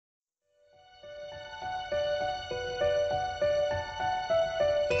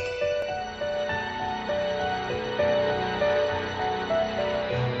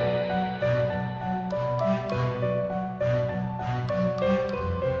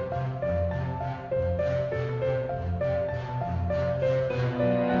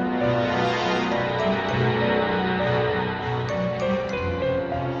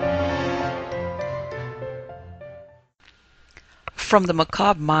From the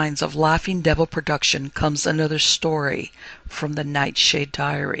macabre minds of Laughing Devil Production comes another story from the Nightshade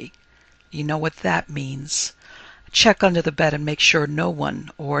Diary. You know what that means. Check under the bed and make sure no one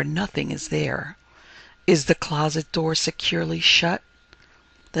or nothing is there. Is the closet door securely shut?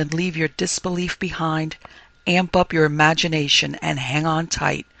 Then leave your disbelief behind, amp up your imagination, and hang on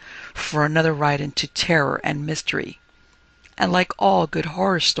tight for another ride into terror and mystery. And like all good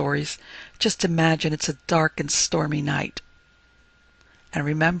horror stories, just imagine it's a dark and stormy night. And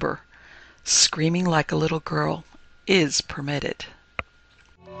remember, screaming like a little girl is permitted.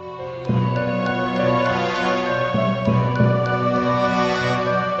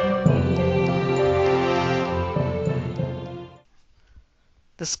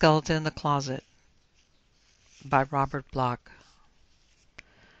 The Skeleton in the Closet by Bloch.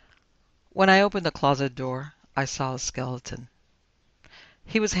 When I opened the closet door, I saw a skeleton.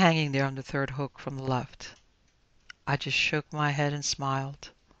 He was hanging there on the third hook from the left. I just shook my head and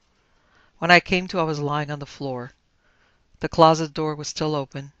smiled. When I came to, I was lying on the floor. The closet door was still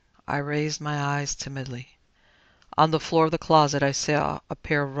open. I raised my eyes timidly. On the floor of the closet I saw a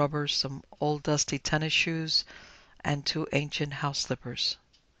pair of rubbers, some old dusty tennis shoes, and 2 ancient house slippers.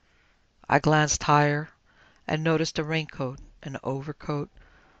 I glanced higher and noticed a raincoat, an overcoat,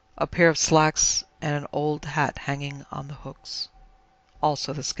 a pair of slacks, and an old hat hanging on the hooks.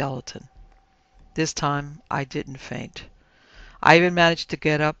 Also the skeleton. This time I didn't faint. I even managed to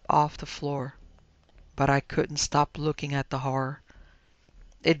get up off the floor, but I couldn't stop looking at the horror.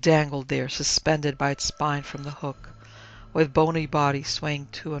 It dangled there, suspended by its spine from the hook, with bony body swaying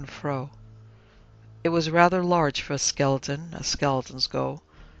to and fro. It was rather large for a skeleton, as skeletons go,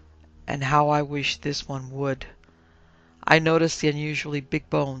 and how I wished this one would. I noticed the unusually big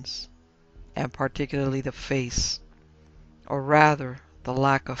bones, and particularly the face, or rather the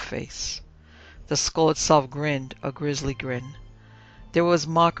lack of face. The skull itself grinned a grisly grin. There was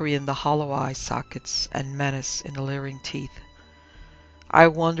mockery in the hollow eye sockets and menace in the leering teeth. I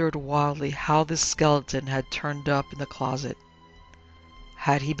wondered wildly how this skeleton had turned up in the closet.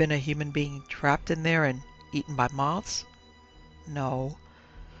 Had he been a human being trapped in there and eaten by moths? No,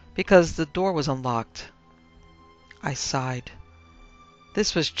 because the door was unlocked. I sighed.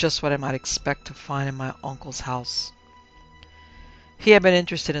 This was just what I might expect to find in my uncle's house. He had been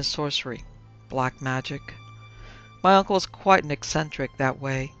interested in sorcery, black magic. My uncle was quite an eccentric that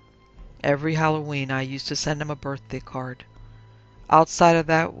way. Every Halloween I used to send him a birthday card. Outside of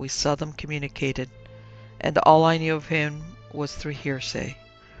that we seldom communicated, and all I knew of him was through hearsay.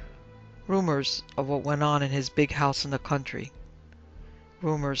 Rumors of what went on in his big house in the country.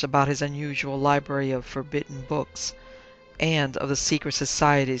 Rumors about his unusual library of forbidden books, and of the secret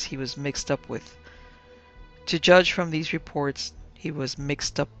societies he was mixed up with. To judge from these reports, he was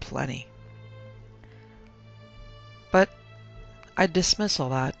mixed up plenty. But I dismiss all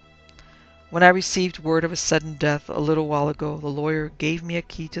that. When I received word of his sudden death a little while ago, the lawyer gave me a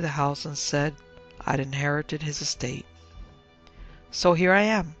key to the house and said I'd inherited his estate. So here I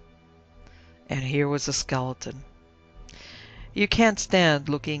am. And here was the skeleton. You can't stand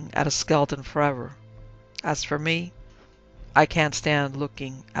looking at a skeleton forever. As for me, I can't stand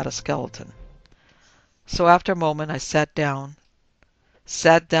looking at a skeleton. So after a moment I sat down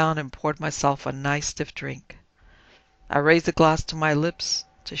and poured myself a nice stiff drink. I raised the glass to my lips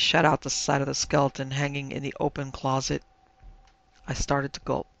to shut out the sight of the skeleton hanging in the open closet. I started to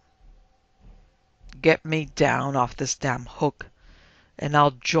gulp. "Get me down off this damn hook, and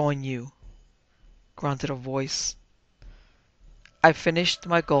I'll join you," grunted a voice. I finished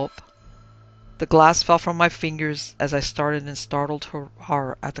my gulp. The glass fell from my fingers as I started in startled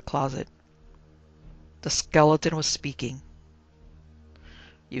horror at the closet. The skeleton was speaking.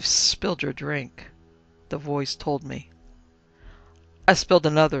 "You've spilled your drink," the voice told me. I spilled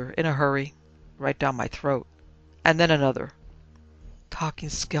another, in a hurry, right down my throat, and then another. Talking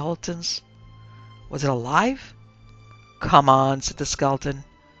skeletons? Was it alive? "Come on," said the skeleton.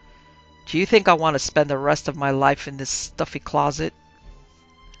 "Do you think I want to spend the rest of my life in this stuffy closet?"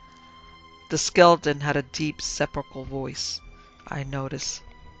 The skeleton had a deep, sepulchral voice, I noticed.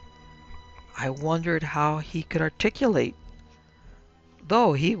 I wondered how he could articulate,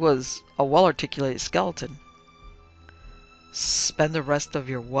 though he was a well-articulated skeleton. "Spend the rest of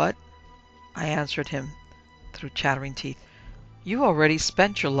your what?" I answered him through chattering teeth. "You already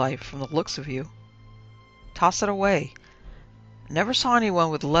spent your life from the looks of you. Toss it away. Never saw anyone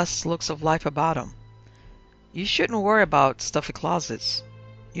with less looks of life about him. You shouldn't worry about stuffy closets.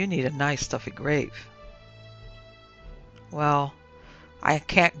 You need a nice stuffy grave." "Well, I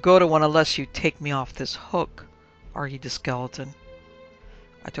can't go to one unless you take me off this hook," argued the skeleton.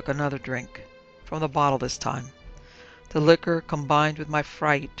 I took another drink, from the bottle this time. The liquor combined with my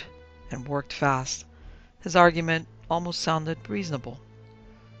fright and worked fast. His argument almost sounded reasonable,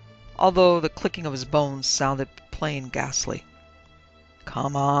 although the clicking of his bones sounded plain ghastly.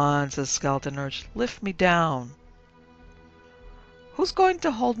 "Come on," said the skeleton urged. "Lift me down." "Who's going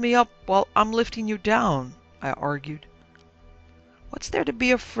to hold me up while I'm lifting you down?" I argued. "What's there to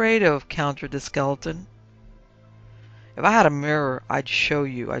be afraid of?" countered the skeleton. "If I had a mirror, I'd show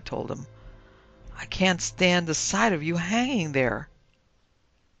you," I told him. "I can't stand the sight of you hanging there."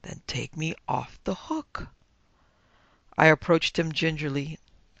 "Then take me off the hook." I approached him gingerly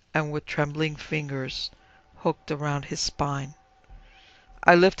and with trembling fingers hooked around his spine.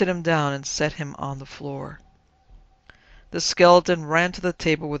 I lifted him down and set him on the floor. The skeleton ran to the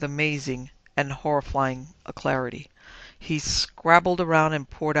table with amazing and horrifying alacrity. He scrabbled around and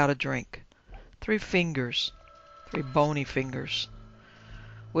poured out a drink. 3 fingers, 3 bony fingers.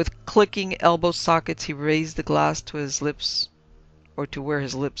 With clicking elbow sockets he raised the glass to his lips, or to where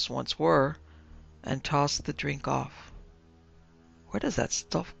his lips once were, and tossed the drink off. Where does that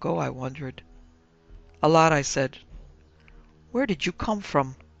stuff go, I wondered. Aloud I said, "Where did you come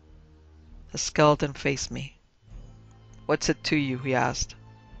from?" The skeleton faced me. "What's it to you?" he asked.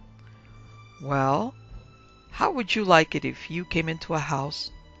 "Well, how would you like it if you came into a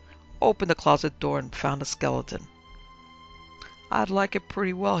house, opened the closet door, and found a skeleton?" "I'd like it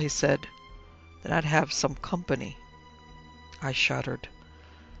pretty well," he said. "Then I'd have some company." I shuddered.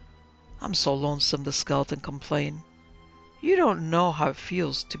 "I'm so lonesome," the skeleton complained. "You don't know how it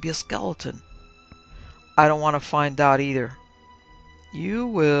feels to be a skeleton." "I don't want to find out either." "You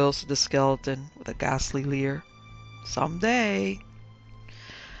will," said the skeleton with a ghastly leer. "Someday."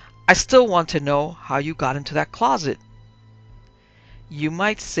 "I still want to know how you got into that closet." "You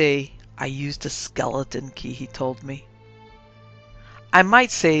might say I used a skeleton key," he told me. "I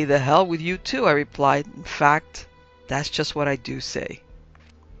might say the hell with you too," I replied. "In fact, that's just what I do say."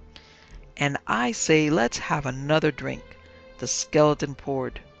 "And I say let's have another drink." The skeleton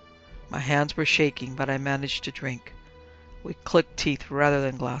poured. My hands were shaking, but I managed to drink. We clicked teeth rather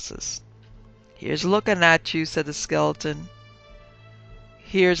than glasses. "Here's looking at you," said the skeleton.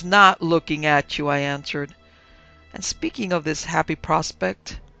 "Here's not looking at you," I answered. "And speaking of this happy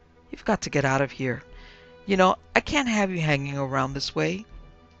prospect, you've got to get out of here. You know, I can't have you hanging around this way.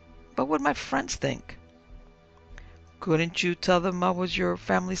 What would my friends think?" "Couldn't you tell them I was your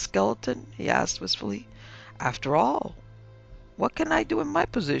family skeleton?" he asked wistfully. "After all, what can I do in my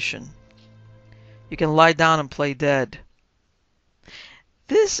position?" "You can lie down and play dead."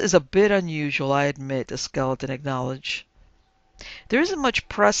 "This is a bit unusual, I admit," the skeleton acknowledged. "There isn't much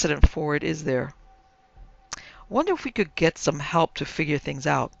precedent for it, is there? Wonder if we could get some help to figure things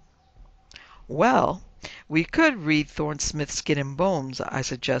out." "Well, we could read Thorne-Smith's Skin and Bones," I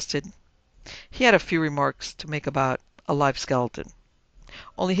suggested. He had a few remarks to make about a live skeleton.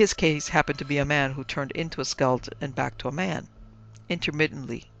 Only his case happened to be a man who turned into a skeleton and back to a man,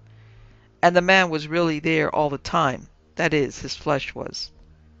 intermittently. And the man was really there all the time. That is, his flesh was.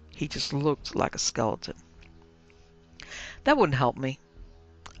 He just looked like a skeleton. That wouldn't help me.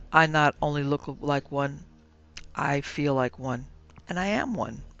 I not only look like one, I feel like one. And I am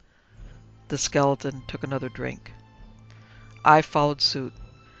one. The skeleton took another drink. I followed suit.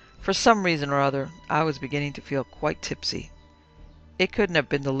 For some reason or other, I was beginning to feel quite tipsy. It couldn't have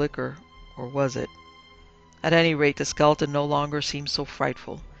been the liquor, or was it? At any rate, the skeleton no longer seemed so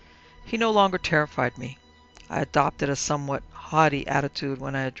frightful. He no longer terrified me. I adopted a somewhat haughty attitude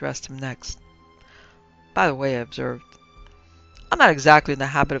when I addressed him next. "By the way," I observed, "I'm not exactly in the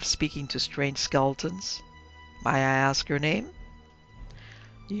habit of speaking to strange skeletons. May I ask your name?"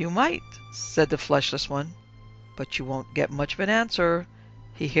 "You might," said the fleshless one, "but you won't get much of an answer,"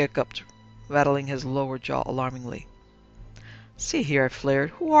 he hiccuped, rattling his lower jaw alarmingly. "See here," I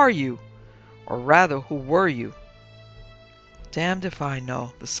flared, "who are you? Or rather, who were you?" "Damned if I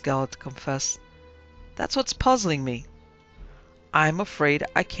know," the skeleton confessed. "That's what's puzzling me. I'm afraid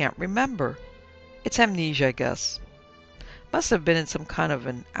I can't remember. It's amnesia, I guess. Must have been in some kind of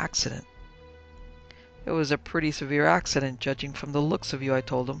an accident." "It was a pretty severe accident, judging from the looks of you," I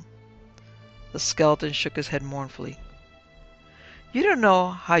told him. The skeleton shook his head mournfully. "You don't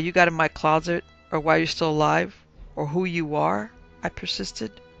know how you got in my closet, or why you're still alive, or who you are?" I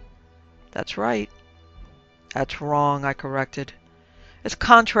persisted. "That's right." "That's wrong," I corrected. "It's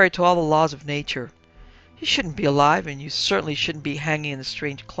contrary to all the laws of nature. You shouldn't be alive, and you certainly shouldn't be hanging in the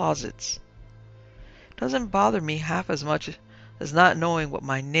strange closets." "Doesn't bother me half as much as not knowing what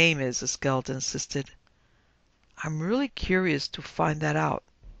my name is," the skeleton insisted. "I'm really curious to find that out."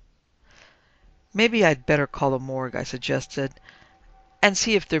 "Maybe I'd better call the morgue," I suggested, "and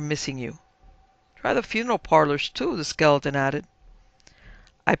see if they're missing you." Try the funeral parlors, too, the skeleton added.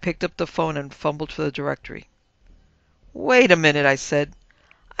 I picked up the phone and fumbled for the directory. Wait a minute, I said.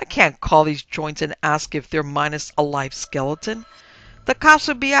 I can't call these joints and ask if they're minus a live skeleton. The cops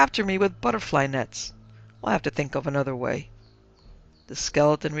would be after me with butterfly nets. We'll have to think of another way. The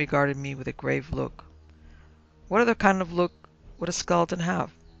skeleton regarded me with a grave look. What other kind of look would a skeleton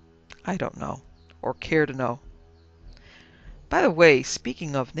have? I don't know, or care to know. By the way,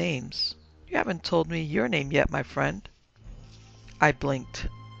 speaking of names, you haven't told me your name yet, my friend. I blinked.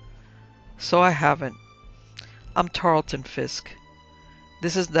 So I haven't. I'm Tarleton Fisk.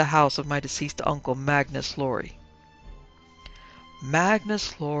 This is the house of my deceased uncle, Magnus Laurie.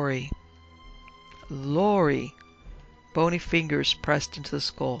 Magnus Laurie. Laurie. Bony fingers pressed into the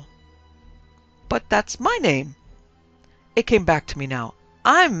skull. But that's my name. It came back to me now.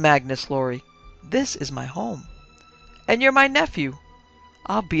 I'm Magnus Laurie. This is my home. And you're my nephew.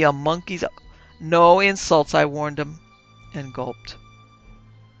 I'll be a monkey's... No insults, I warned him, and gulped.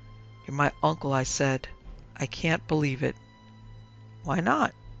 You're my uncle, I said. I can't believe it. Why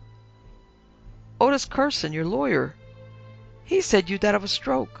not? Otis Curson, your lawyer. He said you died of a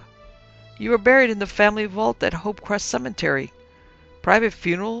stroke. You were buried in the family vault at Hope Crest Cemetery. Private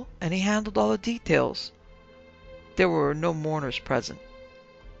funeral, and he handled all the details. There were no mourners present.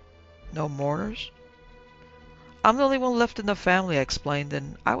 No mourners? I'm the only one left in the family, I explained,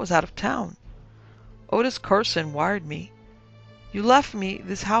 and I was out of town. Otis Curson wired me. You left me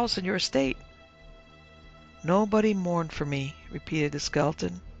this house and your estate. Nobody mourned for me, repeated the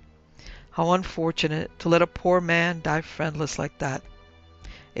skeleton. How unfortunate to let a poor man die friendless like that.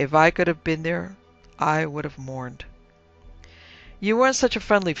 If I could have been there, I would have mourned. You weren't such a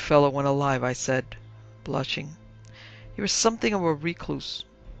friendly fellow when alive, I said, blushing. You were something of a recluse.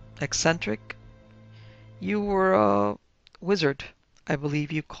 Eccentric. You were a wizard, I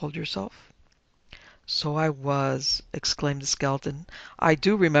believe you called yourself. So I was, exclaimed the skeleton. I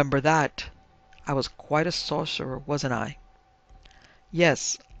do remember that. I was quite a sorcerer, wasn't I?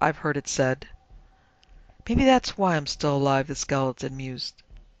 Yes, I've heard it said. Maybe that's why I'm still alive, the skeleton mused.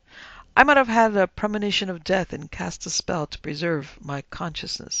 I might have had a premonition of death and cast a spell to preserve my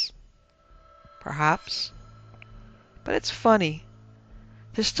consciousness. Perhaps. But it's funny.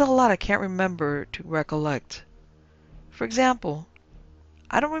 There's still a lot I can't remember to recollect. For example,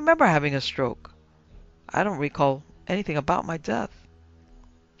 I don't remember having a stroke. I don't recall anything about my death.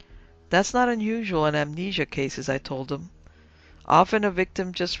 That's not unusual in amnesia cases, I told him. Often a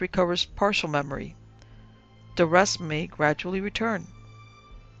victim just recovers partial memory. The rest may gradually return.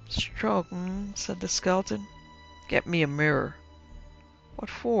 Stroke, said the skeleton. Get me a mirror. What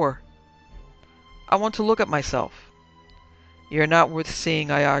for? I want to look at myself. You're not worth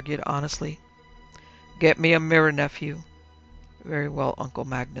seeing, I argued honestly. Get me a mirror, nephew. Very well, Uncle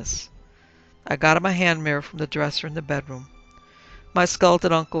Magnus. I got him a hand mirror from the dresser in the bedroom. My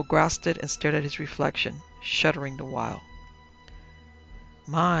skeleton uncle grasped it and stared at his reflection, shuddering the while.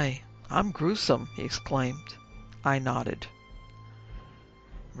 My, I'm gruesome, he exclaimed. I nodded.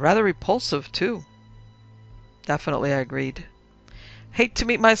 Rather repulsive, too. Definitely, I agreed. Hate to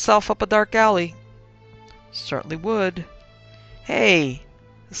meet myself up a dark alley. Certainly would. Hey!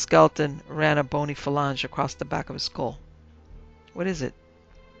 The skeleton ran a bony phalange across the back of his skull. What is it?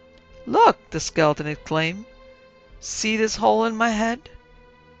 Look! The skeleton exclaimed. See this hole in my head?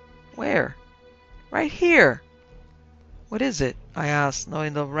 Where? Right here. What is it? I asked,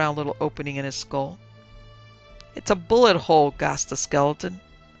 knowing the round little opening in his skull. It's a bullet hole, gasped the skeleton.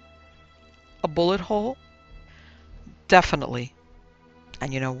 A bullet hole? Definitely.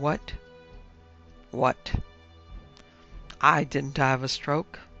 And you know what? What? I didn't die of a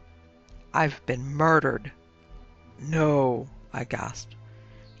stroke. I've been murdered. No, I gasped.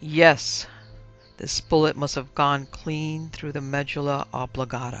 Yes. This bullet must have gone clean through the medulla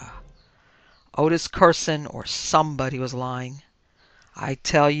oblongata. Otis Curson or somebody was lying. I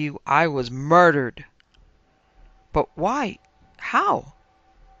tell you, I was murdered. But why? How?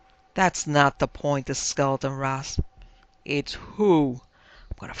 That's not the point, the skeleton rasped. It's who.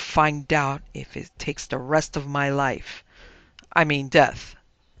 I'm going to find out if it takes the rest of my life. I mean death.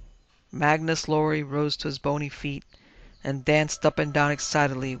 Magnus Laurie rose to his bony feet and danced up and down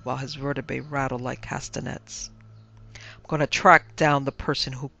excitedly while his vertebrae rattled like castanets. I'm going to track down the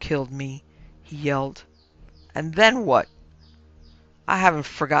person who killed me, he yelled. And then what? I haven't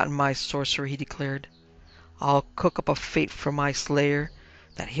forgotten my sorcery, he declared. I'll cook up a fate for my slayer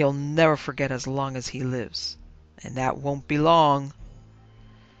that he'll never forget as long as he lives. And that won't be long.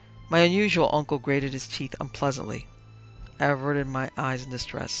 My unusual uncle grated his teeth unpleasantly. I averted my eyes in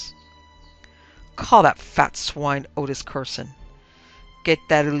distress. Call that fat swine Otis Curson. Get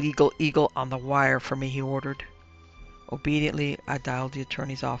that illegal eagle on the wire for me, he ordered. Obediently, I dialed the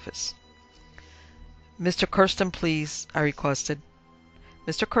attorney's office. Mr. Kirsten, please, I requested.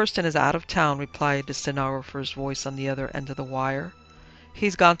 Mr. Kirsten is out of town, replied the stenographer's voice on the other end of the wire.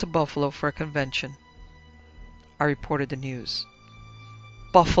 He's gone to Buffalo for a convention. I reported the news.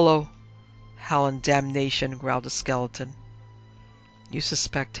 Buffalo! Hell and damnation, growled the skeleton. You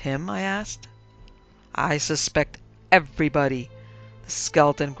suspect him? I asked. I suspect everybody, the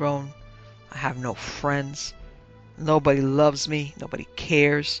skeleton groaned. I have no friends. Nobody loves me. Nobody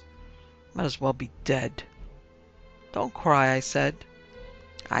cares. Might as well be dead. Don't cry, I said.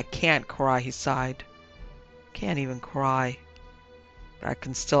 I can't cry, he sighed. Can't even cry. But I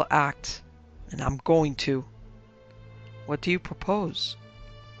can still act, and I'm going to. What do you propose?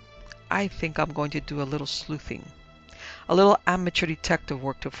 I think I'm going to do a little sleuthing. A little amateur detective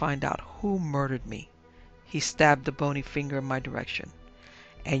work to find out who murdered me. He stabbed a bony finger in my direction.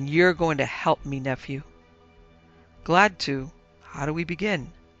 And you're going to help me, nephew. Glad to. How do we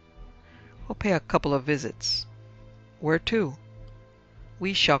begin? We'll pay a couple of visits. Where to?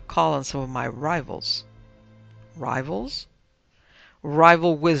 We shall call on some of my rivals. Rivals?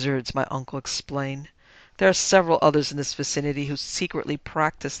 Rival wizards, my uncle explained. There are several others in this vicinity who secretly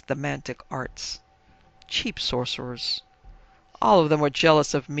practice the mantic arts. Cheap sorcerers. All of them were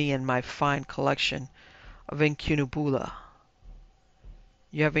jealous of me and my fine collection of incunabula.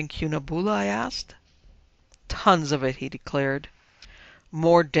 You have incunabula? I asked. Tons of it, he declared.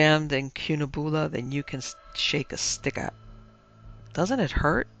 More damned incunabula than you can shake a stick at. Doesn't it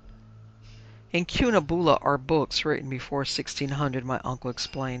hurt? Incunabula are books written before 1600, my uncle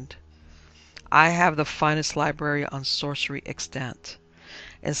explained. I have the finest library on sorcery extant,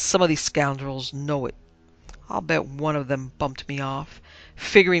 and some of these scoundrels know it. I'll bet one of them bumped me off,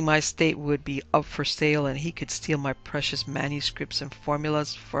 figuring my estate would be up for sale and he could steal my precious manuscripts and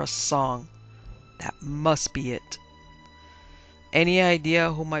formulas for a song. That must be it. Any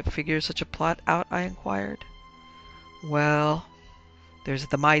idea who might figure such a plot out? I inquired. Well, there's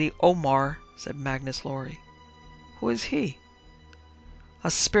the mighty Omar, said Magnus Laurie. Who is he? A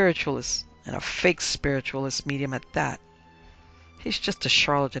spiritualist, and a fake spiritualist medium at that. He's just a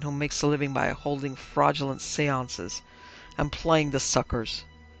charlatan who makes a living by holding fraudulent seances and playing the suckers.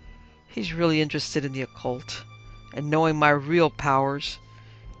 He's really interested in the occult, and knowing my real powers,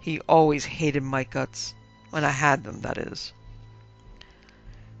 he always hated my guts, when I had them, that is.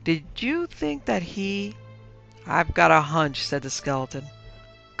 Did you think that he... I've got a hunch, said the skeleton.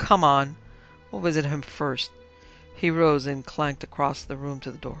 Come on, we'll visit him first. He rose and clanked across the room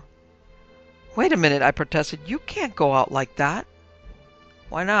to the door. Wait a minute, I protested. You can't go out like that.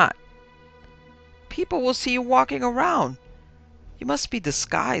 Why not? People will see you walking around. You must be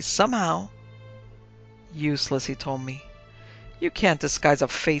disguised somehow. Useless, he told me. You can't disguise a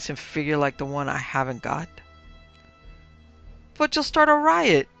face and figure like the one I haven't got. But you'll start a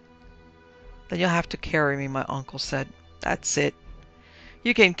riot. Then you'll have to carry me, my uncle said. That's it.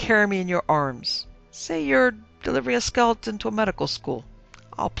 You can carry me in your arms. Say you're delivering a skeleton to a medical school.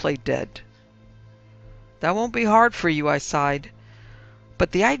 I'll play dead. That won't be hard for you, I sighed.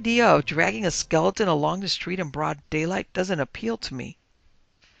 But the idea of dragging a skeleton along the street in broad daylight doesn't appeal to me.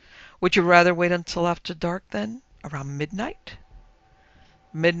 Would you rather wait until after dark, then? Around midnight?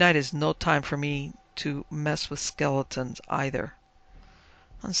 Midnight is no time for me to mess with skeletons, either.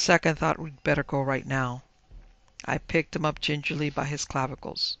 On second thought, we'd better go right now. I picked him up gingerly by his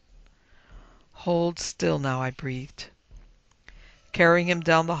clavicles. Hold still now, I breathed. Carrying him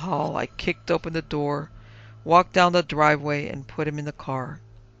down the hall, I kicked open the door, walked down the driveway, and put him in the car.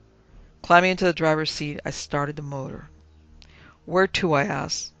 Climbing into the driver's seat, I started the motor. Where to? I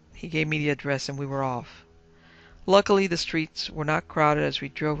asked. He gave me the address and we were off. Luckily, the streets were not crowded as we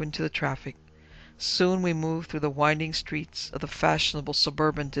drove into the traffic. Soon we moved through the winding streets of the fashionable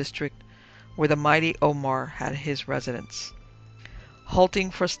suburban district where the mighty Omar had his residence.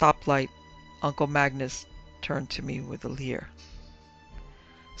 Halting for a stoplight, Uncle Magnus turned to me with a leer.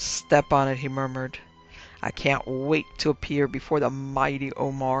 Step on it, he murmured. I can't wait to appear before the mighty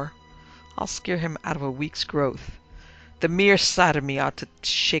Omar. I'll scare him out of a week's growth. The mere sight of me ought to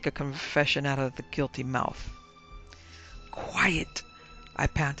shake a confession out of the guilty mouth. Quiet, I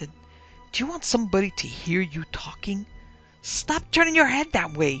panted. Do you want somebody to hear you talking? Stop turning your head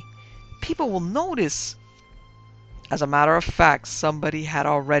that way. People will notice. As a matter of fact, somebody had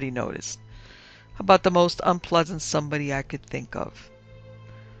already noticed. About the most unpleasant somebody I could think of.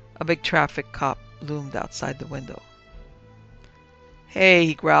 A big traffic cop loomed outside the window. Hey,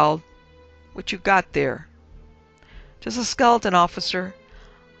 he growled. What you got there? Just a skeleton, officer.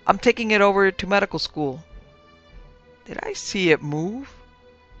 I'm taking it over to medical school. Did I see it move?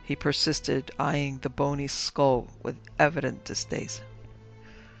 He persisted, eyeing the bony skull with evident distaste.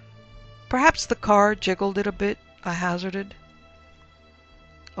 Perhaps the car jiggled it a bit, I hazarded.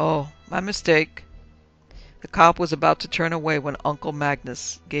 Oh, my mistake. The cop was about to turn away when Uncle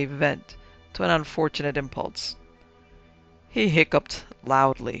Magnus gave vent to an unfortunate impulse. He hiccuped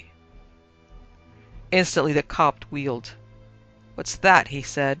loudly. Instantly the cop wheeled. What's that? He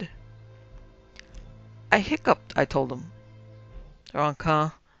said. I hiccuped, I told him. Drunk, huh?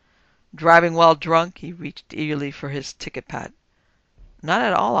 Driving while drunk? He reached eagerly for his ticket pad. Not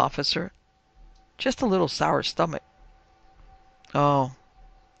at all, officer. Just a little sour stomach. Oh.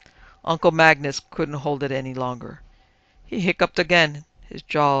 Uncle Magnus couldn't hold it any longer. He hiccuped again, his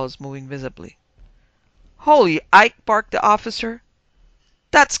jaws moving visibly. Holy Ike, barked the officer.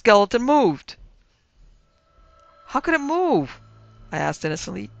 That skeleton moved. How could it move? I asked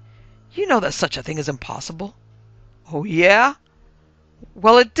innocently. You know that such a thing is impossible. Oh, yeah?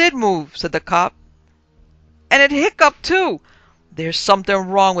 Well, it did move, said the cop. And it hiccuped, too. There's something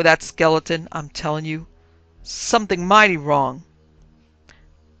wrong with that skeleton, I'm telling you. Something mighty wrong.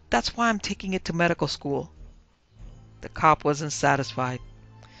 That's why I'm taking it to medical school. The cop wasn't satisfied.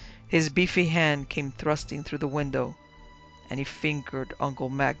 His beefy hand came thrusting through the window, and he fingered Uncle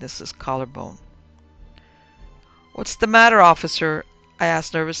Magnus's collarbone. What's the matter, officer? I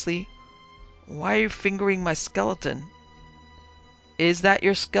asked nervously. Why are you fingering my skeleton? Is that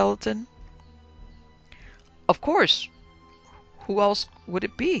your skeleton? Of course. Who else would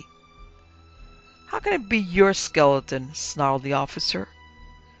it be? How can it be your skeleton? Snarled the officer.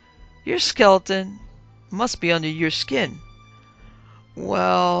 Your skeleton must be under your skin.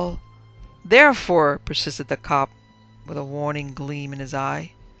 Well, therefore, persisted the cop with a warning gleam in his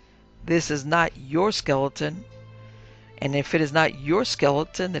eye, this is not your skeleton. And if it is not your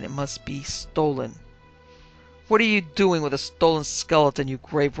skeleton, then it must be stolen. What are you doing with a stolen skeleton, you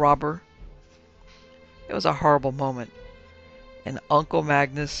grave robber? It was a horrible moment, and Uncle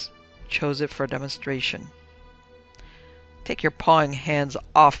Magnus chose it for a demonstration. Take your pawing hands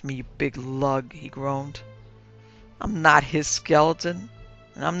off me, you big lug, he groaned. I'm not his skeleton,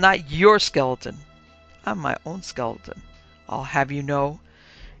 and I'm not your skeleton. I'm my own skeleton, I'll have you know.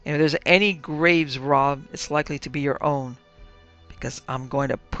 And if there's any graves robbed, it's likely to be your own, because I'm going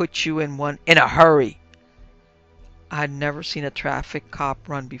to put you in one in a hurry. I'd never seen a traffic cop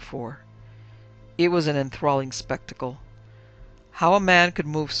run before. It was an enthralling spectacle. How a man could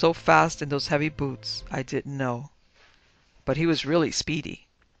move so fast in those heavy boots, I didn't know. But he was really speedy.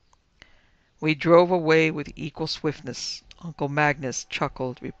 We drove away with equal swiftness. Uncle Magnus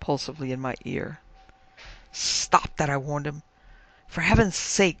chuckled repulsively in my ear. Stop that, I warned him. For heaven's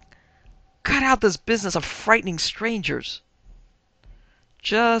sake, cut out this business of frightening strangers.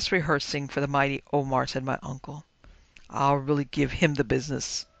 Just rehearsing for the mighty Omar, said my uncle. I'll really give him the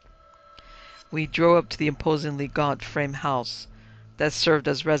business. We drove up to the imposingly gaunt frame house that served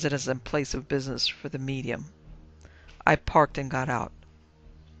as residence and place of business for the medium. I parked and got out.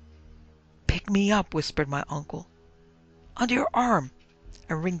 Pick me up, whispered my uncle. Under your arm,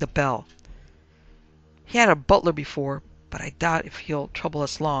 and ring the bell. He had a butler before, but I doubt if he'll trouble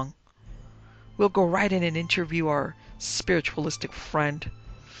us long. We'll go right in and interview our spiritualistic friend.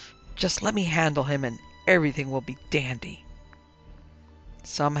 Just let me handle him and everything will be dandy.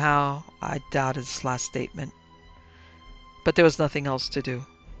 Somehow, I doubted this last statement. But there was nothing else to do.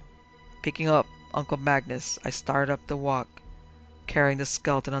 Picking up Uncle Magnus, I started up the walk, carrying the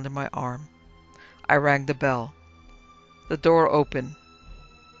skeleton under my arm. I rang the bell. The door opened.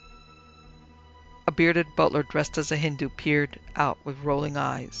 A bearded butler dressed as a Hindu peered out with rolling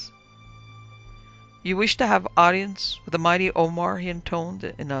eyes. You wish to have audience with the mighty Omar, he intoned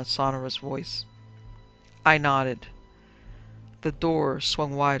in a sonorous voice. I nodded. The door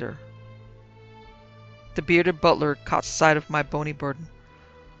swung wider. The bearded butler caught sight of my bony burden.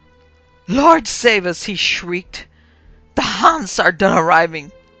 Lord save us, he shrieked. The Hans are done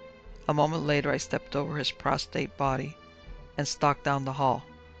arriving. A moment later I stepped over his prostrate body and stalked down the hall.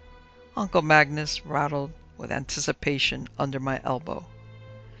 Uncle Magnus rattled with anticipation under my elbow.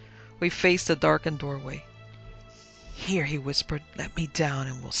 We faced the darkened doorway. Here, he whispered, let me down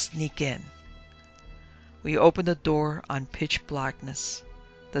and we'll sneak in. We opened the door on pitch blackness.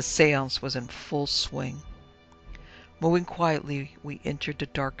 The seance was in full swing. Moving quietly, we entered the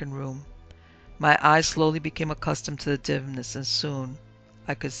darkened room. My eyes slowly became accustomed to the dimness, and soon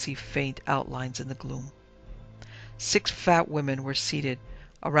I could see faint outlines in the gloom. 6 fat women were seated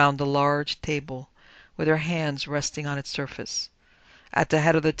around a large table with their hands resting on its surface. At the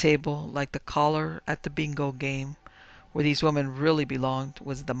head of the table, like the caller at the bingo game, where these women really belonged,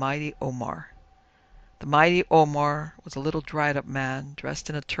 was the mighty Omar. The mighty Omar was a little dried-up man, dressed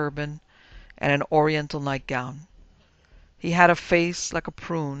in a turban and an oriental nightgown. He had a face like a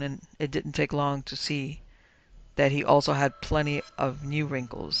prune, and it didn't take long to see that he also had plenty of new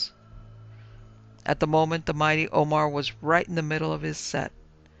wrinkles. At the moment, the mighty Omar was right in the middle of his set.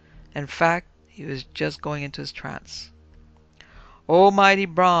 In fact, he was just going into his trance. "O mighty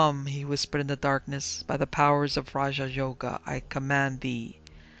Brahm," he whispered in the darkness, "by the powers of Raja Yoga, I command thee,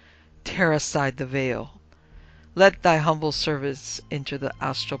 tear aside the veil. Let thy humble servants enter the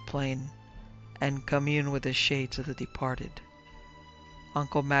astral plane and commune with the shades of the departed."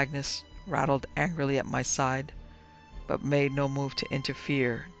 Uncle Magnus rattled angrily at my side, but made no move to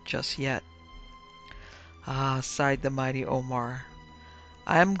interfere just yet. "Ah," sighed the mighty Omar,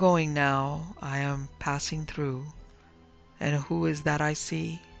 "I am going now. I am passing through. And who is that I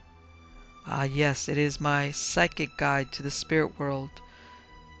see? Ah, yes, it is my psychic guide to the spirit world,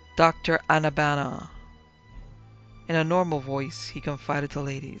 Dr. Anabana." In a normal voice, he confided to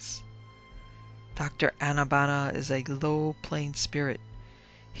ladies, "Dr. Anabana is a low-plane spirit.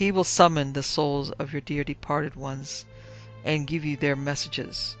 He will summon the souls of your dear departed ones and give you their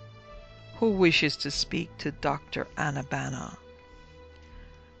messages. Who wishes to speak to Dr. Anabana?"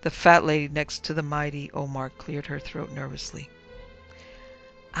 The fat lady next to the mighty Omar cleared her throat nervously.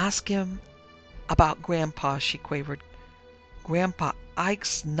 "Ask him about Grandpa," she quavered. "Grandpa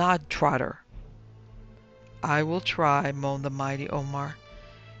Ike's Nodtrotter." "I will try," moaned the mighty Omar.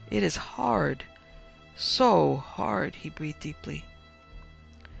 "It is hard, so hard," he breathed deeply.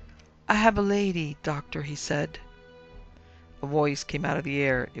 "I have a lady, doctor," he said. A voice came out of the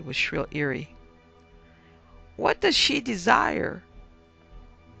air. It was shrill, eerie. "What does she desire?"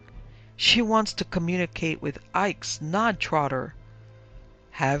 "She wants to communicate with Ike's Nodtrotter.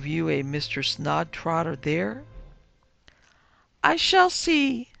 Have you a Mr. Snodtrotter there?" "I shall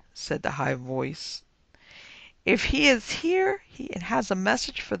see," said the high voice. "If he is here and has a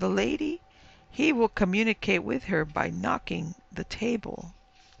message for the lady, he will communicate with her by knocking the table."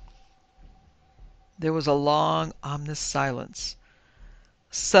 There was a long, ominous silence.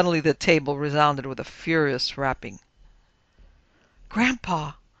 Suddenly the table resounded with a furious rapping.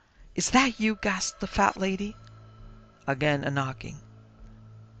 "Grandpa, is that you?" gasped the fat lady. Again a knocking.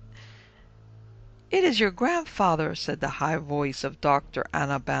 "It is your grandfather," said the high voice of Dr.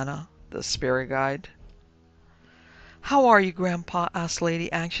 Anabana, the spirit guide. "How are you, Grandpa?" asked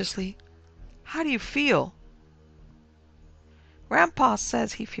Lady anxiously. "How do you feel?" "Grandpa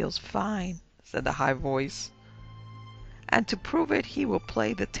says he feels fine," said the high voice. "And to prove it, he will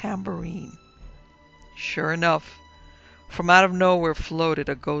play the tambourine." Sure enough, from out of nowhere floated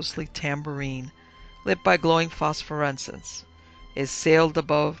a ghostly tambourine, lit by glowing phosphorescence. It sailed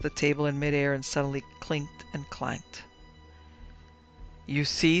above the table in midair and suddenly clinked and clanked. "You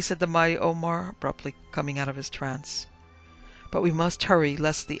see," said the mighty Omar, abruptly coming out of his trance. "But we must hurry,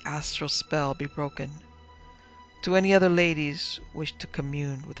 lest the astral spell be broken. Do any other ladies wish to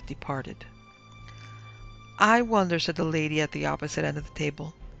commune with the departed?" "I wonder," said the lady at the opposite end of the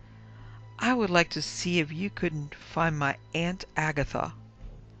table. "I would like to see if you couldn't find my Aunt Agatha."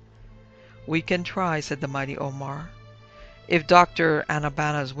 "We can try," said the mighty Omar, "if Dr.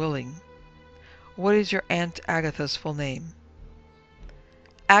 Anabana is willing. What is your Aunt Agatha's full name?"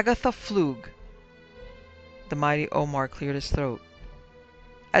 "Agatha Flug." The mighty Omar cleared his throat.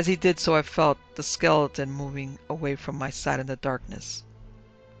 As he did so, I felt the skeleton moving away from my side in the darkness.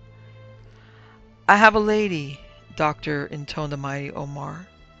 "I have a lady, doctor," intoned the mighty Omar.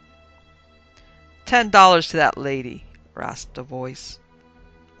 $10 to that lady," rasped a voice.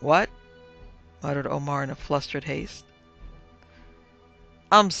 "What?" muttered Omar in a flustered haste.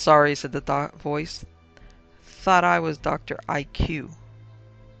 "I'm sorry," said the voice. "Thought I was Dr. IQ."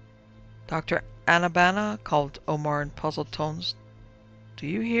 "Dr. Anabana," called Omar in puzzled tones. "Do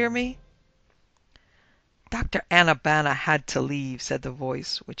you hear me?" "Dr. Anabana had to leave," said the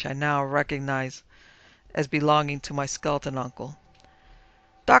voice, which I now recognized as belonging to my skeleton uncle.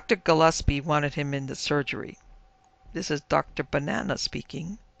 "Dr. Gillespie wanted him in the surgery. This is Dr. Banana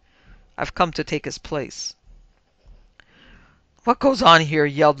speaking. I've come to take his place." "What goes on here?"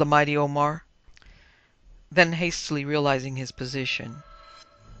 yelled the mighty Omar. Then, hastily realizing his position,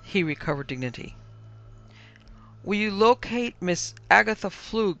 he recovered dignity. "Will you locate Miss Agatha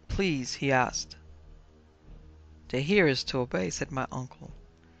Flug, please?" he asked. "To hear is to obey," said my uncle.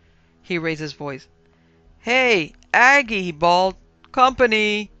 He raised his voice. "Hey, Aggie!" he bawled.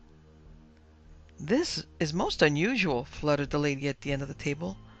 "Company!" "This is most unusual," fluttered the lady at the end of the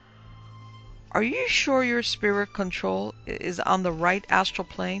table. "Are you sure your spirit control is on the right astral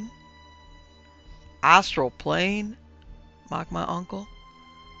plane?" "Astral plane?" mocked my uncle.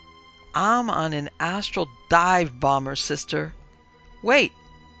 I'm on an astral dive bomber, sister. Wait,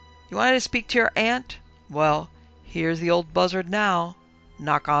 you wanted to speak to your aunt? Well, here's the old buzzard now.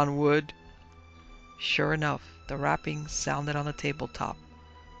 Knock on wood. Sure enough, the rapping sounded on the tabletop.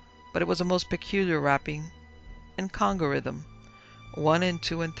 But it was a most peculiar rapping in conga rhythm. 1 and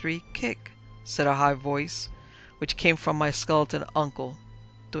 2 and 3, kick, said a high voice, which came from my skeleton uncle,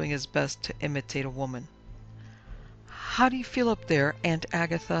 doing his best to imitate a woman. How do you feel up there, Aunt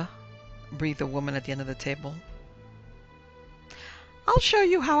Agatha? Breathed the woman at the end of the table. I'll show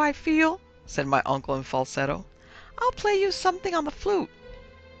you how I feel, said my uncle in falsetto. I'll play you something on the flute.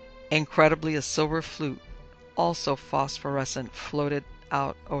 Incredibly, a silver flute, also phosphorescent, floated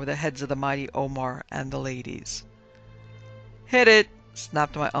out over the heads of the mighty Omar and the ladies. Hit it,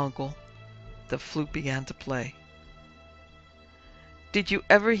 snapped my uncle. The flute began to play. Did you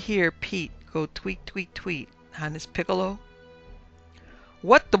ever hear Pete go tweet, tweet, tweet on his piccolo?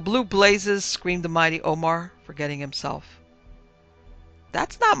 What the blue blazes, screamed the mighty Omar, forgetting himself.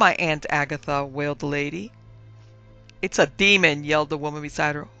 That's not my Aunt Agatha, wailed the lady. It's a demon, yelled the woman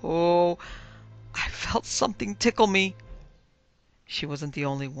beside her. Oh, I felt something tickle me. She wasn't the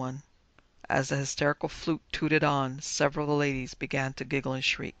only one. As the hysterical flute tooted on, several of the ladies began to giggle and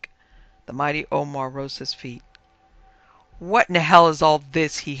shriek. The mighty Omar rose to his feet. What in the hell is all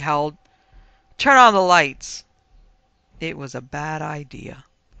this? He howled. Turn on the lights. It was a bad idea.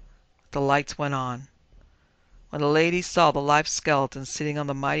 The lights went on. When the ladies saw the live skeleton sitting on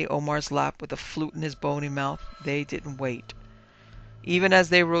the mighty Omar's lap with a flute in his bony mouth, they didn't wait. Even as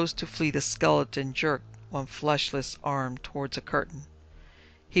they rose to flee, the skeleton jerked one fleshless arm towards a curtain.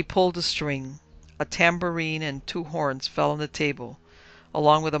 He pulled a string. A tambourine and 2 horns fell on the table,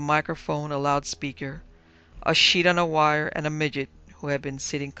 along with a microphone, a loudspeaker, a sheet on a wire, and a midget who had been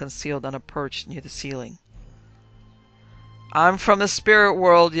sitting concealed on a perch near the ceiling. I'm from the spirit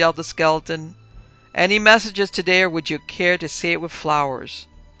world, yelled the skeleton. Any messages today, or would you care to say it with flowers?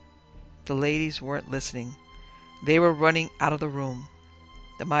 The ladies weren't listening. They were running out of the room.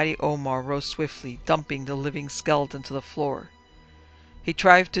 The mighty Omar rose swiftly, dumping the living skeleton to the floor. He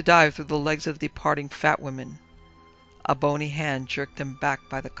tried to dive through the legs of the departing fat women. A bony hand jerked him back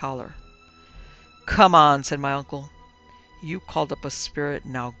by the collar. Come on, said my uncle. You called up a spirit,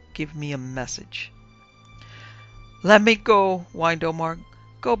 now give me a message. Let me go, whined Omar.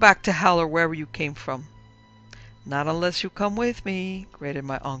 Go back to hell or wherever you came from. Not unless you come with me, grated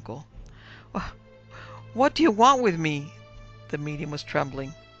my uncle. What do you want with me? The medium was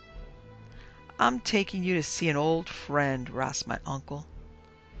trembling. I'm taking you to see an old friend, rasped my uncle.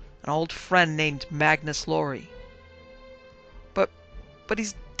 An old friend named Magnus Lorry. But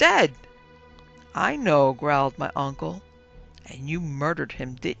he's dead. I know, growled my uncle. And you murdered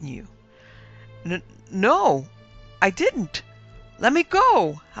him, didn't you? No, I didn't. Let me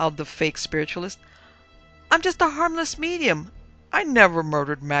go, howled the fake spiritualist. I'm just a harmless medium. I never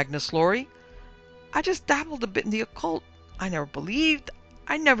murdered Magnus Lorry. I just dabbled a bit in the occult. I never believed.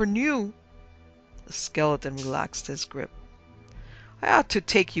 I never knew. The skeleton relaxed his grip. I ought to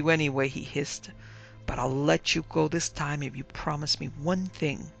take you anyway, he hissed. But I'll let you go this time if you promise me one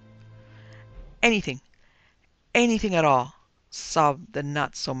thing. Anything. Anything at all, sobbed the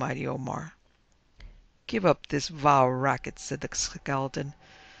not-so-mighty Omar. Give up this vile racket, said the skeleton.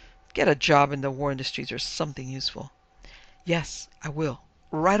 Get a job in the war industries or something useful. Yes, I will.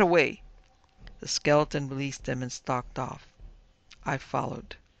 Right away. The skeleton released him and stalked off. I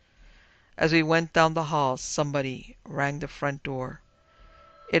followed. As we went down the hall, somebody rang the front door.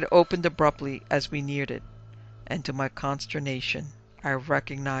 It opened abruptly as we neared it, and to my consternation, I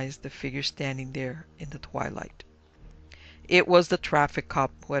recognized the figure standing there in the twilight. It was the traffic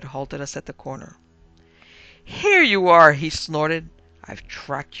cop who had halted us at the corner. Here you are, he snorted. I've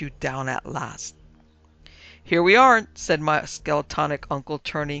tracked you down at last. Here we aren't, said my skeletonic uncle,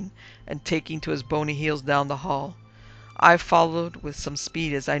 turning and taking to his bony heels down the hall. I followed with some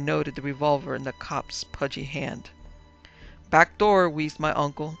speed as I noted the revolver in the cop's pudgy hand. Back door, wheezed my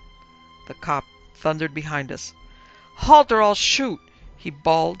uncle. The cop thundered behind us. Halt or I'll shoot, he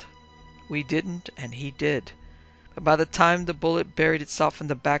bawled. We didn't, and he did. But by the time the bullet buried itself in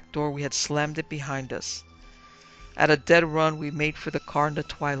the back door, we had slammed it behind us. At a dead run, we made for the car in the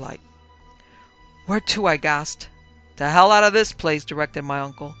twilight. Where to? I gasped. The hell out of this place, directed my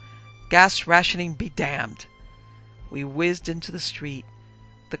uncle. Gas rationing be damned. We whizzed into the street.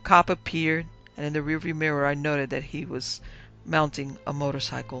 The cop appeared, and in the rearview mirror I noted that he was mounting a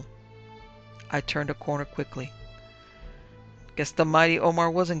motorcycle. I turned a corner quickly. Guess the mighty Omar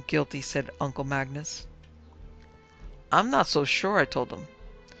wasn't guilty, said Uncle Magnus. I'm not so sure, I told him.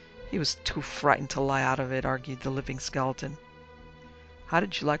 He was too frightened to lie out of it, argued the living skeleton. How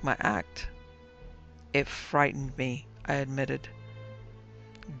did you like my act? It frightened me, I admitted.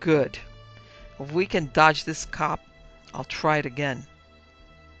 Good. If we can dodge this cop, I'll try it again.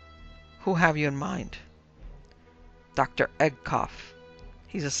 Who have you in mind? Dr. Egkoff.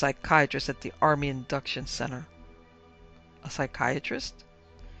 He's a psychiatrist at the Army Induction Center. A psychiatrist?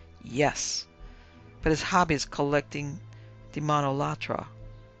 Yes. But his hobby is collecting demonolatra,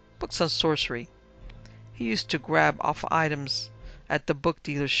 books on sorcery. He used to grab off items at the book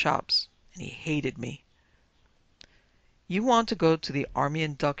dealer's shops, and he hated me. You want to go to the Army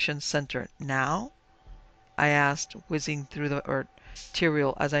Induction Center now? I asked, whizzing through the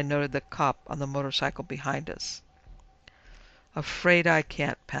arterial as I noted the cop on the motorcycle behind us. Afraid I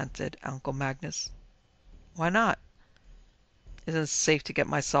can't, panted Uncle Magnus. Why not? Isn't it safe to get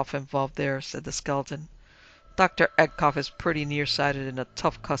myself involved there, said the skeleton. Dr. Egkoff is pretty nearsighted and a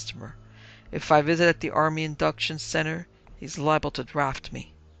tough customer. If I visit at the Army Induction Center, he's liable to draft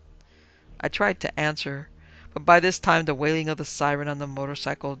me. I tried to answer, but by this time the wailing of the siren on the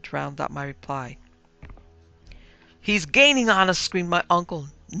motorcycle drowned out my reply. He's gaining on us, screamed my uncle.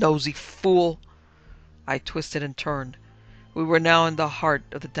 Nosy fool! I twisted and turned. We were now in the heart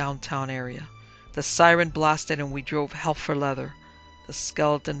of the downtown area. The siren blasted and we drove hell for leather. The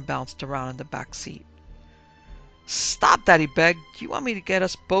skeleton bounced around in the back seat. Stop that, he begged. Do you want me to get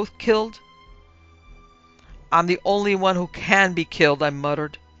us both killed? I'm the only one who can be killed, I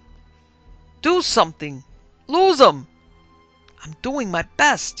muttered. Do something! Lose 'em! I'm doing my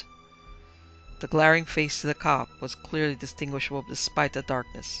best. The glaring face of the cop was clearly distinguishable despite the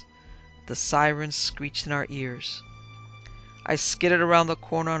darkness. The sirens screeched in our ears. I skidded around the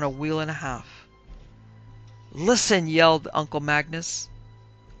corner on a wheel and a half. Listen, yelled Uncle Magnus.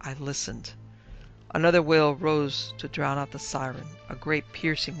 I listened. Another wail rose to drown out the siren, a great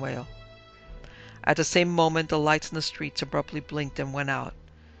piercing wail. At the same moment, the lights in the streets abruptly blinked and went out.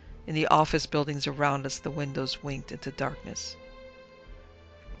 In the office buildings around us, the windows winked into darkness.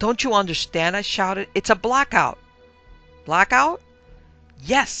 Don't you understand? I shouted. It's a blackout. Blackout?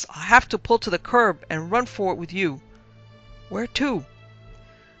 Yes, I'll have to pull to the curb and run for it with you. Where to?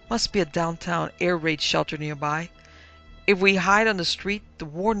 Must be a downtown air raid shelter nearby. If we hide on the street, the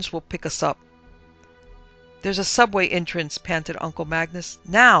wardens will pick us up. There's a subway entrance, panted Uncle Magnus.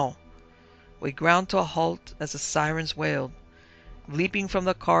 Now! We ground to a halt as the sirens wailed. Leaping from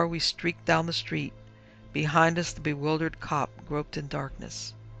the car, we streaked down the street. Behind us, the bewildered cop groped in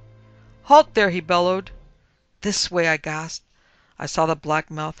darkness. Halt there, he bellowed. This way, I gasped. I saw the black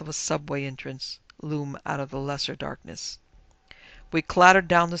mouth of a subway entrance loom out of the lesser darkness. We clattered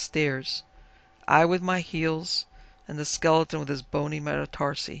down the stairs, I with my heels and the skeleton with his bony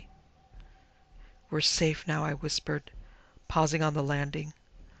metatarsi. We're safe now, I whispered, pausing on the landing.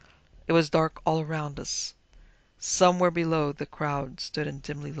 It was dark all around us. Somewhere below, the crowd stood in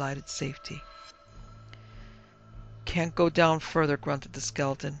dimly lighted safety. Can't go down further, grunted the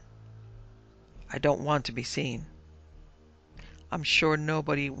skeleton. I don't want to be seen. I'm sure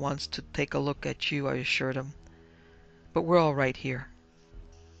nobody wants to take a look at you, I assured him. But we're all right here.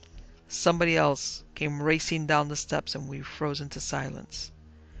 Somebody else came racing down the steps and we froze into silence.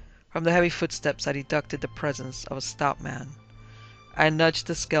 From the heavy footsteps I deducted the presence of a stout man. I nudged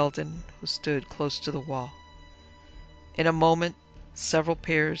the skeleton, who stood close to the wall. In a moment, several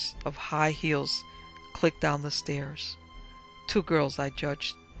pairs of high heels clicked down the stairs. 2 girls, I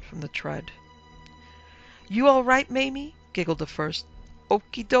judged, from the tread. You all right, Mamie? Giggled the first.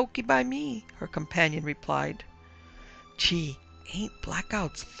 Okie dokie by me, her companion replied. Gee, ain't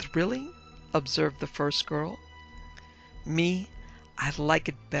blackouts thrilling? Observed the first girl. Me, I'd like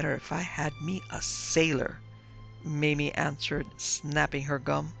it better if I had me a sailor, Mamie answered, snapping her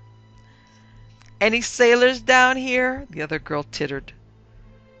gum. Any sailors down here? The other girl tittered.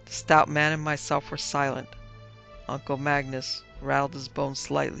 The stout man and myself were silent. Uncle Magnus rattled his bones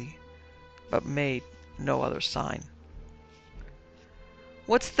slightly, but made no other sign.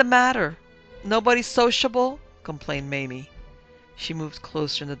 What's the matter? Nobody sociable? Complained Mamie. She moved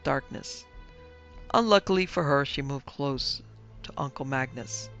closer in the darkness. Unluckily for her, she moved close to Uncle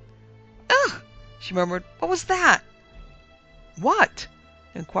Magnus. Ugh! She murmured. What was that? What?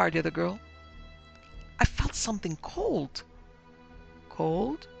 Inquired the other girl. I felt something cold.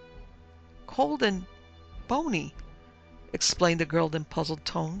 Cold? Cold and bony, explained the girl in puzzled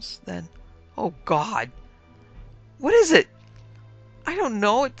tones. Then, oh God! What is it? I don't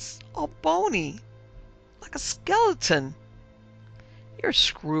know. It's all bony. Like a skeleton. You're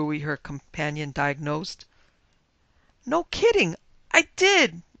screwy, her companion diagnosed. No kidding. I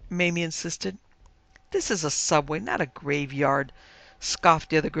did, Mamie insisted. This is a subway, not a graveyard,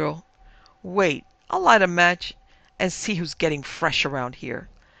 scoffed the other girl. Wait, I'll light a match and see who's getting fresh around here.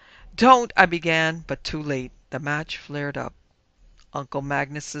 Don't, I began, but too late. The match flared up. Uncle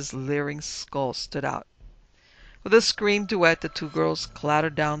Magnus's leering skull stood out. With a scream duet, the two girls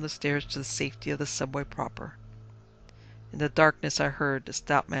clattered down the stairs to the safety of the subway proper. In the darkness I heard the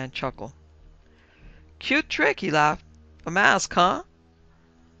stout man chuckle. Cute trick, he laughed. A mask, huh?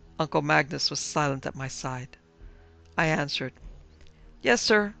 Uncle Magnus was silent at my side. I answered, Yes,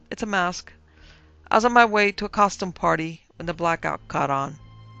 sir, it's a mask. I was on my way to a costume party when the blackout caught on.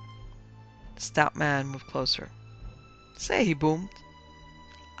 The stout man moved closer. Say, he boomed,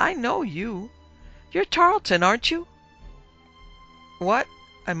 I know you. You're Tarleton, aren't you? What?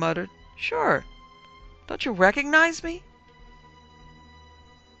 I muttered. Sure. Don't you recognize me?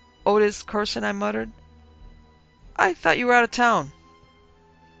 Otis Curson, I muttered. I thought you were out of town.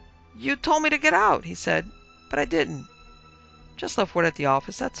 You told me to get out, he said, but I didn't. Just left word at the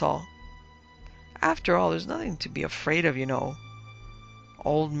office, that's all. After all, there's nothing to be afraid of, you know.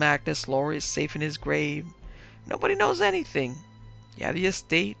 Old Magnus Laurie is safe in his grave. Nobody knows anything. You have the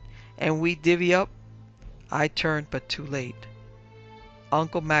estate, and we divvy up. I turned, but too late.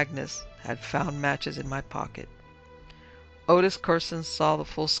 Uncle Magnus had found matches in my pocket. Otis Curson saw the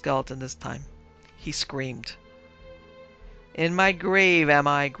full skeleton this time. He screamed. In my grave, am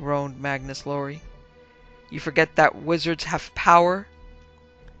I? Groaned Magnus Laurie. You forget that wizards have power?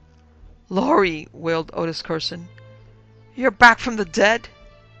 Laurie, wailed Otis Curson. You're back from the dead?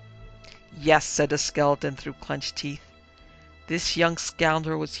 Yes, said the skeleton through clenched teeth. This young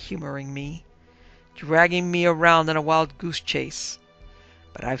scoundrel was humoring me, dragging me around in a wild goose chase.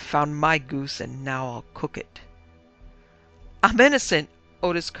 But I've found my goose, and now I'll cook it. I'm innocent,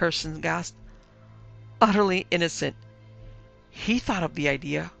 Otis Curson gasped. Utterly innocent. He thought of the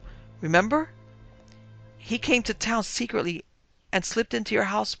idea. Remember? He came to town secretly and slipped into your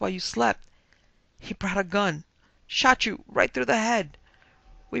house while you slept. He brought a gun, shot you right through the head.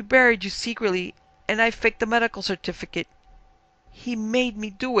 We buried you secretly, and I faked the medical certificate. He made me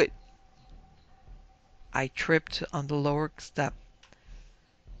do it. I tripped on the lower step.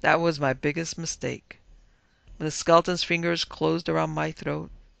 That was my biggest mistake. When the skeleton's fingers closed around my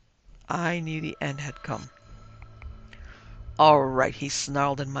throat, I knew the end had come. All right, he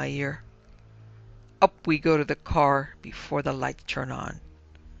snarled in my ear. Up we go to the car before the lights turn on.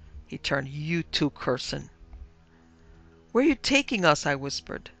 He turned. You too, Curson. Where are you taking us? I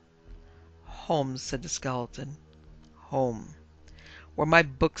whispered. Home, said the skeleton. Home. Where my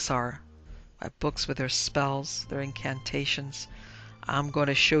books are. My books with their spells, their incantations. I'm going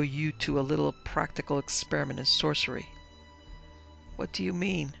to show you two a little practical experiment in sorcery. What do you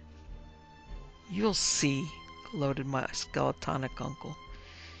mean? You'll see, gloated my skeletonic uncle.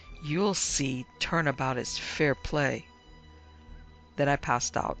 You'll see. Turnabout is fair play. Then I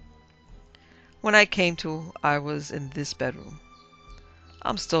passed out. When I came to, I was in this bedroom.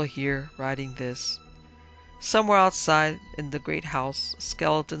 I'm still here, writing this. Somewhere outside, in the great house, a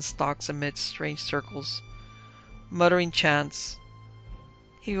skeleton stalks amidst strange circles, muttering chants.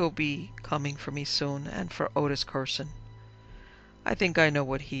 He will be coming for me soon, and for Otis Curson. I think I know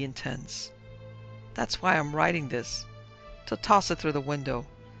what he intends. That's why I'm writing this, to toss it through the window.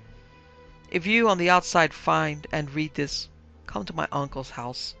 If you on the outside find and read this, come to my uncle's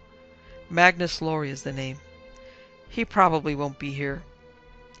house. Magnus Laurie is the name. He probably won't be here.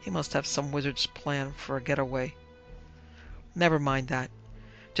 He must have some wizard's plan for a getaway. Never mind that.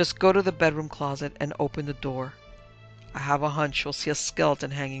 Just go to the bedroom closet and open the door. I have a hunch you'll see a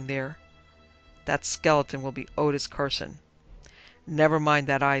skeleton hanging there. That skeleton will be Otis Curson. Never mind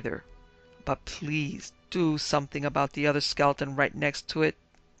that either. But please do something about the other skeleton right next to it,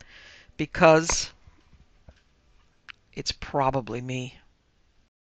 because it's probably me.